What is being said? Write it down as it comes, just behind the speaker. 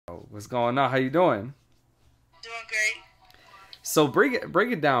What's going on? How you doing? Doing great. So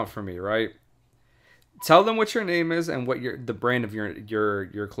break it down for me, right? Tell them what your name is and what the brand of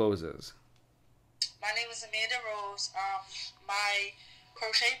your clothes is. My name is Amanda Rose. My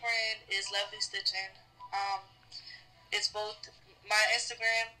crochet brand is Lovely Stitching. It's both. My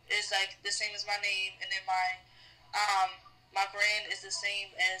Instagram is like the same as my name, and then my brand is the same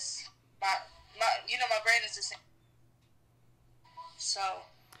as my brand is the same. So,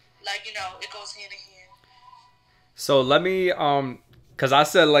 it goes hand in hand. So let me cuz I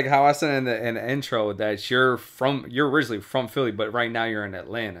said like how I said in the intro that you're originally from Philly, but right now you're in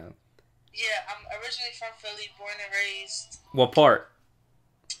Atlanta. Yeah, I'm originally from Philly, born and raised. What part?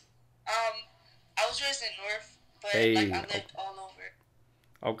 Um, I was raised in North, but Hey, I lived all over.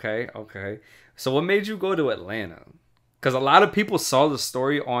 okay. So what made you go to Atlanta? Cuz a lot of people saw the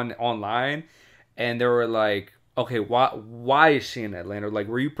story online and they were like, "Okay, why is she in Atlanta?" Like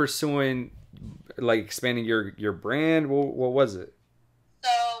were you pursuing like expanding your brand? What was it? So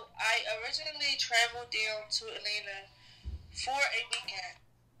I originally traveled down to Atlanta for a weekend.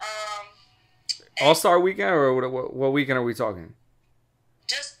 Um, All and Star Weekend or what weekend are we talking?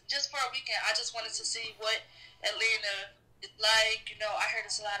 just for a weekend, I just wanted to see what Atlanta is like. I heard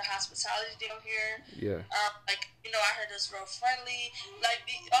there's a lot of hospitality down here. Yeah. I heard it's real friendly.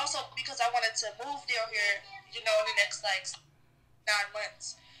 Also because I wanted to move down here, in the next 9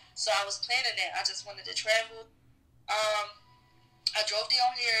 months. So I was planning that. I just wanted to travel. Um, I drove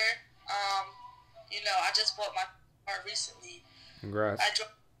down here. I just bought my car recently. Congrats. I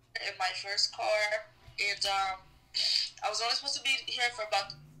drove in my first car, and I was only supposed to be here for about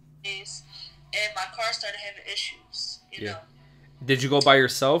 2 days, and my car started having issues. Yeah. Did you go by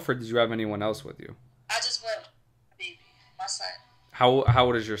yourself or did you have anyone else with you? I just went with my baby, my son. How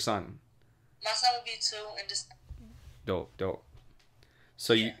old is your son? My son will be 2 in December. Dope.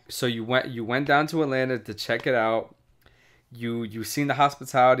 So Yeah. you went down to Atlanta to check it out. You seen the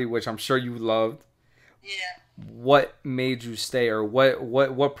hospitality, which I'm sure you loved. Yeah. What made you stay, or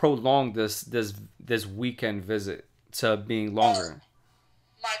what prolonged this weekend visit to being longer?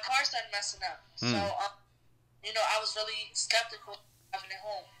 My car started messing up, so I was really skeptical of having it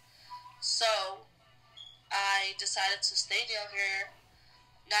home. So I decided to stay down here,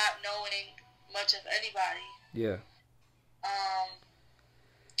 not knowing much of anybody. Yeah. Um,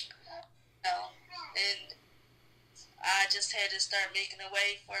 and I just had to start making a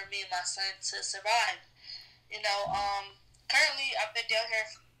way for me and my son to survive. Currently I've been down here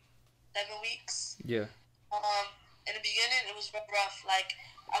for 7 weeks. Yeah. In the beginning it was real rough. Like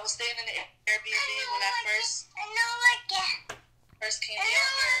I was staying in the Airbnb when I first came down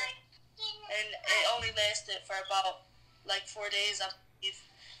here, and it only lasted for about 4 days, I believe.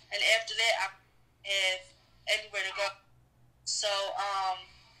 And after that, I didn't have anywhere to go. So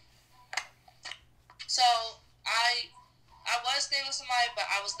so I was staying with somebody, but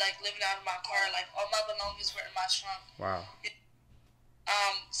I was living out of my car. Like all my belongings were in my trunk. Wow.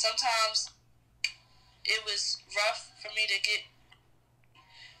 Sometimes it was rough for me to get,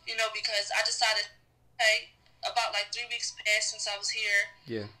 because I decided, hey, about 3 weeks passed since I was here.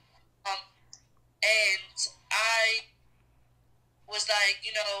 Yeah. And I was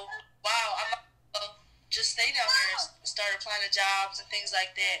wow, I might as well just stay down here and start applying to jobs and things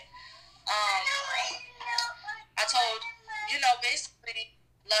like that. I told, basically,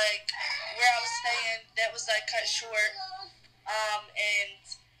 where I was staying, that was cut short. And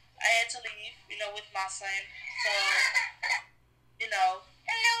I had to leave, with my son. So,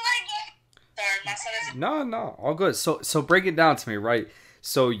 sorry, my son is. No, all good. So break it down to me, right?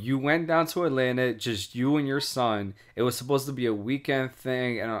 So you went down to Atlanta, just you and your son. It was supposed to be a weekend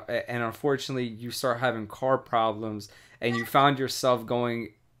thing, and unfortunately, you start having car problems, and you found yourself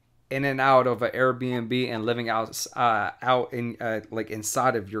going in and out of an Airbnb and living out in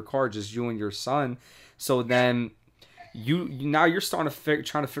inside of your car, just you and your son. So then now you're starting to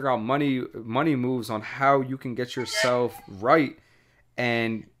trying to figure out money moves on how you can get yourself right,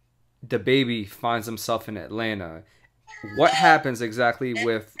 and the baby finds himself in Atlanta. What happens exactly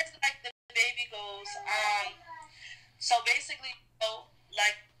with? It's the baby goes. So basically,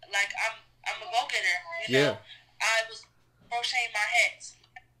 I'm a go getter. Yeah. I was crocheting my hats.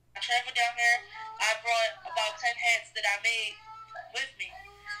 I traveled down here. I brought about 10 hats that I made with me.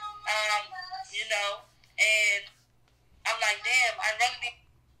 And I'm like, damn, I really need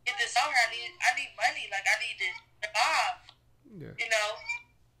to get this out here. I need money. I need to survive. Yeah.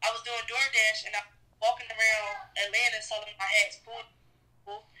 I was doing DoorDash and I was walking around Atlanta selling my hats, and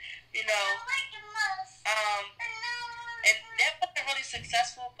that wasn't really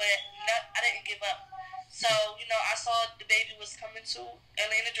successful, but I didn't give up. So, you know, I saw the baby was coming to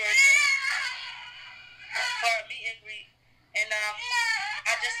Atlanta, Georgia for a meet and greet. And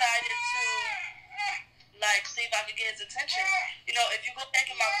I decided to, like, see if I could get his attention. You know, if you go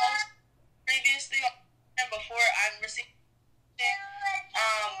back in my post previously and before I received it,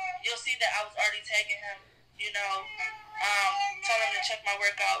 you'll see that I was already tagging him, you know, telling him to check my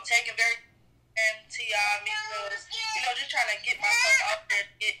workout, taking very MTI, meals, you know, just trying to get myself out there,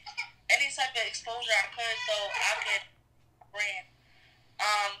 get any type of exposure I could so I could brand.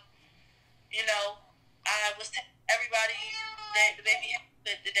 You know, I was telling everybody that the baby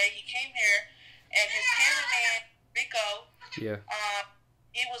the day he came here, and his cameraman Rico,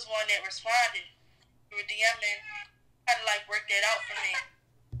 he was one that responded. We were DMing, kind of like work that out for me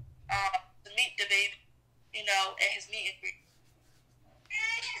to meet the baby, you know, at his meet and greet.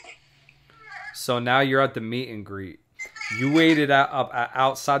 So now you're at the meet and greet. You waited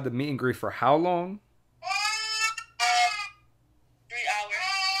outside the meet and greet for how long? 3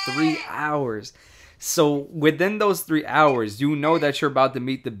 hours. 3 hours. So within those 3 hours, you know that you're about to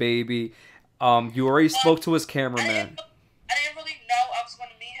meet the baby. You already spoke to his cameraman. I didn't really know I was going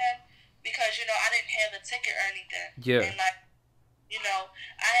to meet him because, you know, I didn't have a ticket or anything. Yeah. And, like, you know,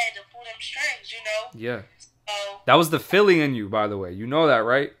 I had to pull them strings, you know? Yeah. So, that was the Philly in you, by the way. You know that,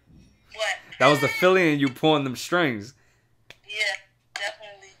 right? What? That was the Philly in you pulling them strings. Yeah,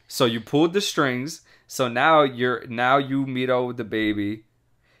 definitely. So you pulled the strings. So now you meet up with the baby.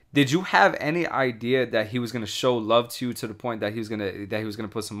 Did you have any idea that he was gonna show love to you to the point that he was gonna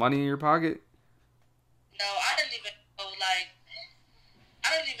put some money in your pocket? No, I didn't even know. I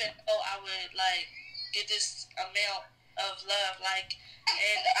I would get this amount of love.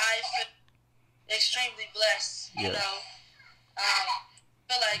 And I feel extremely blessed. You know,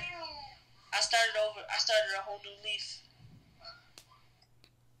 feel like I started over. I started a whole new leaf.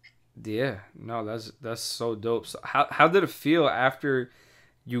 Yeah, no, that's so dope. So how did it feel after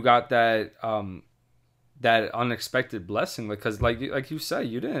you got that that unexpected blessing? Because like you said,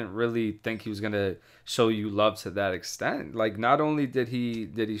 you didn't really think he was gonna show you love to that extent. Like, not only did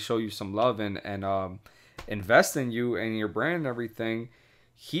he show you some love and invest in you and your brand and everything,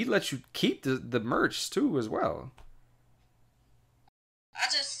 he let you keep the merch too as well. I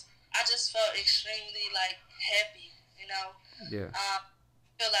just felt extremely happy, you know. Yeah. I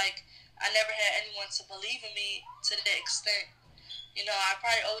feel like I never had anyone to believe in me to that extent. You know, I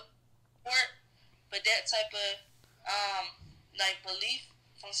probably owed support, but that type of belief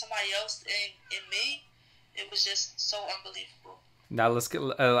from somebody else in me, it was just so unbelievable. Now let's get.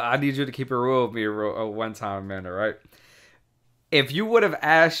 I need you to keep it real with me one time, Amanda. Right? If you would have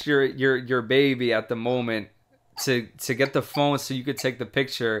asked your baby at the moment to get the phone so you could take the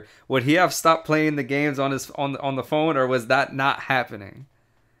picture, would he have stopped playing the games on the phone, or was that not happening?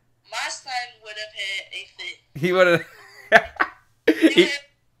 My son would have had a fit. He would have.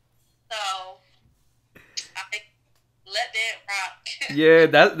 So I let that rock. Yeah,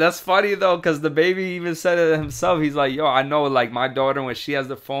 that's funny though, because the baby even said it himself. He's like, "Yo, I know, like, my daughter, when she has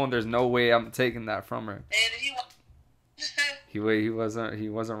the phone, there's no way I'm taking that from her." And he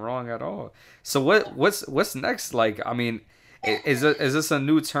wasn't wrong at all. So what's next? Like, I mean, is this a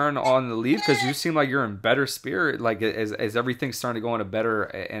new turn on the leaf? Because you seem like you're in better spirit. Like, is everything starting to go in a better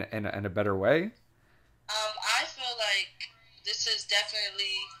way? I feel like this is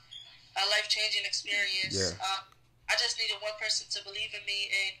definitely a life-changing experience. Yeah. I just needed one person to believe in me,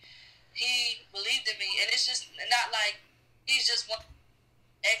 and he believed in me. And it's just not like he's just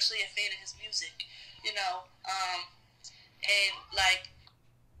actually a fan of his music, you know. And like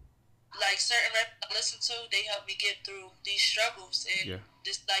certain rappers I listen to, they help me get through these struggles and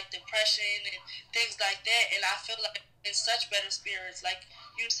just depression and things like that. And I feel like in such better spirits, like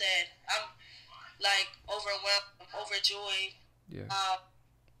you said, I'm overwhelmed, I'm overjoyed. Yeah.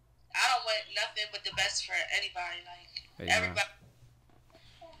 I don't want nothing but the best for anybody. Everybody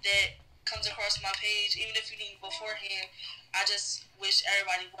that comes across my page, even if you knew me beforehand, I just wish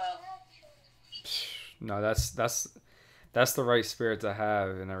everybody well. No, that's the right spirit to have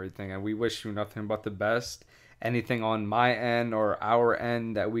and everything, and we wish you nothing but the best. Anything on my end or our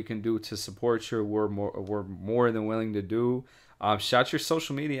end that we can do to support you, we're more than willing to do. Shout your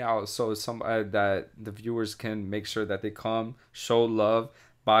social media out so that the viewers can make sure that they come, show love,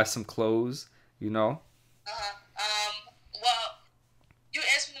 buy some clothes, you know. Well, you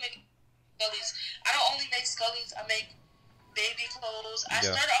asked me to make scullies. I don't only make scullies. I make baby clothes. I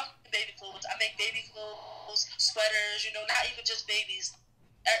started off with baby clothes. I make baby clothes, sweaters. You know, not even just babies,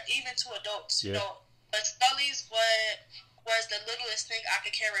 even to adults. You know, but scullies was the littlest thing I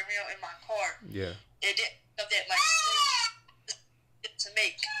could carry around in my car. Yeah. It didn't have that much to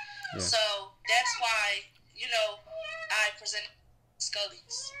make. Yeah. So that's why, you know, I present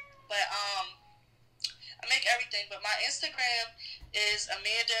Scully's. But I make everything. But my Instagram is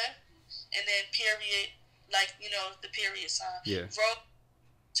Amanda, and then period, like, you know, the period sign. Yeah. Wrote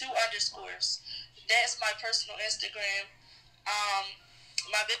 2 underscores. That's my personal Instagram.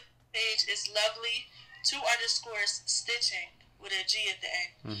 My business page is lovely 2 underscores stitching with a G at the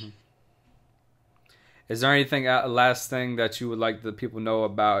end. Mm-hmm. Is there anything last thing that you would like the people know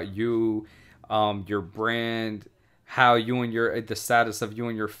about you, your brand, how you and your the status of you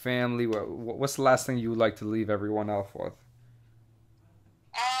and your family? What's the last thing you would like to leave everyone off with?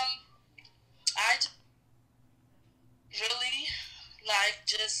 I really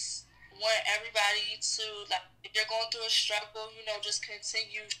just want everybody to, like, if you're going through a struggle, you know, just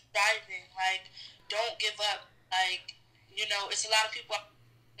continue striving. Like, don't give up. Like, you know, it's a lot of people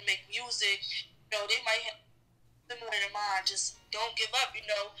that make music. You know, they might have similar to mine. Just don't give up. You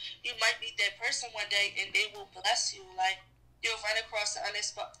know, you might meet that person one day and they will bless you. Like, you'll run across an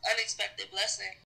unexpected blessing.